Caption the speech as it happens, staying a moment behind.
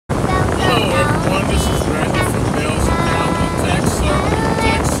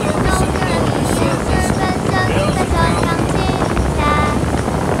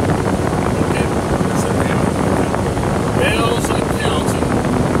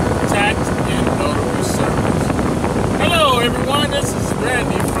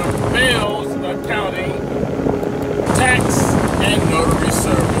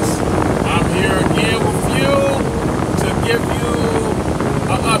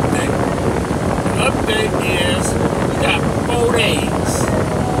update. The update is you got 4 days.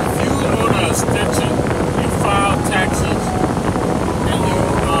 If you own an extension, you file taxes, and you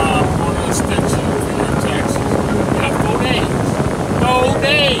own an extension for your taxes, you got 4 days. 4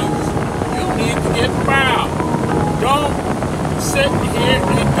 days. You need to get filed. Don't sit here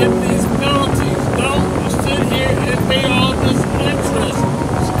and get these penalties. Don't sit here and pay all this interest.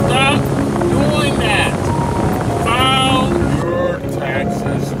 Stop doing that. File your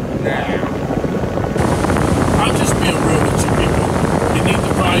taxes now. I'm just being real with you people. You need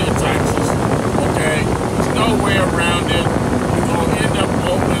to file your taxes, okay? There's no way around it. You're going to end up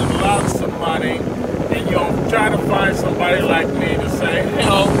owing lots of money, and you'll try to find somebody like me to say,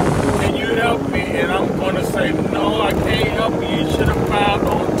 help, can you help me? And I'm going to say, no, I can't help you. You should have filed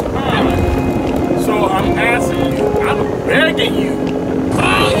on time. So I'm asking you, I'm begging you,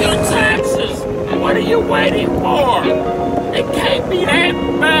 file your taxes. What are you waiting for? It can't be that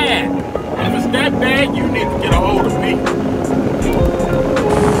bad. If it's that bad, you need to get a hold of me.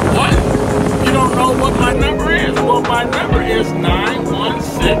 What? You don't know what my number is? Well, my number is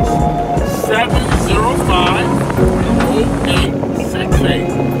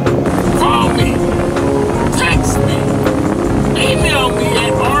 916-705-0868. Call me. Text me. Email me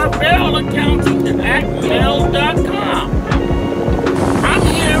at rbellaccounting@mail.com. I'm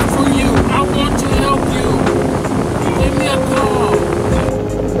here for you. I want to help you. Give me a call.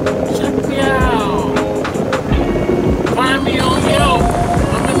 Check me out. Find me on Yelp.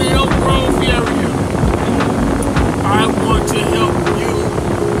 I'm in the Elk Grove area. I want to help you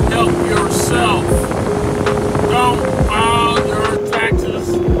help yourself. Don't file your taxes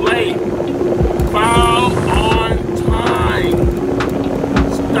late. File on time.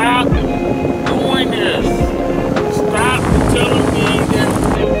 Stop doing this. Stop telling me that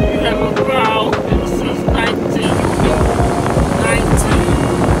you haven't filed since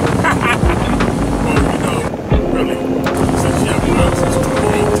 1919. Well, really, since you haven't filed since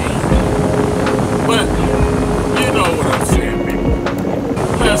 2018. But, you know what I'm saying, people.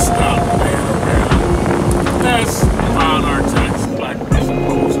 Let's stop playing around. Let's file our taxes like we're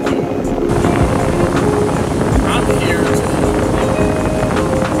supposed to. I'm here to help.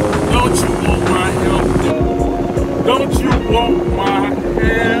 Don't you want my help? Don't you want my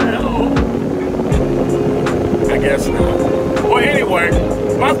help? I guess not. Well, anyway,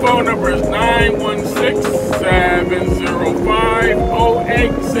 my phone number is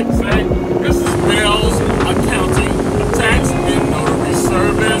 916-705-0868. This is Bell's Accounting, Tax and Notary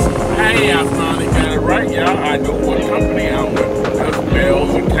Service. Hey, I finally got it right. Yeah, I know what company I'm with. That's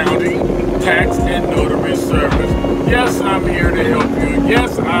Bell's Accounting, Tax and Notary Service. Yes, I'm here to help you.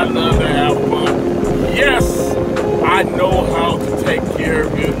 Yes, I love to have fun. Yes, I know how to take care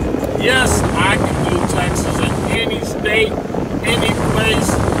of you. Yes, I can do taxes in any state, any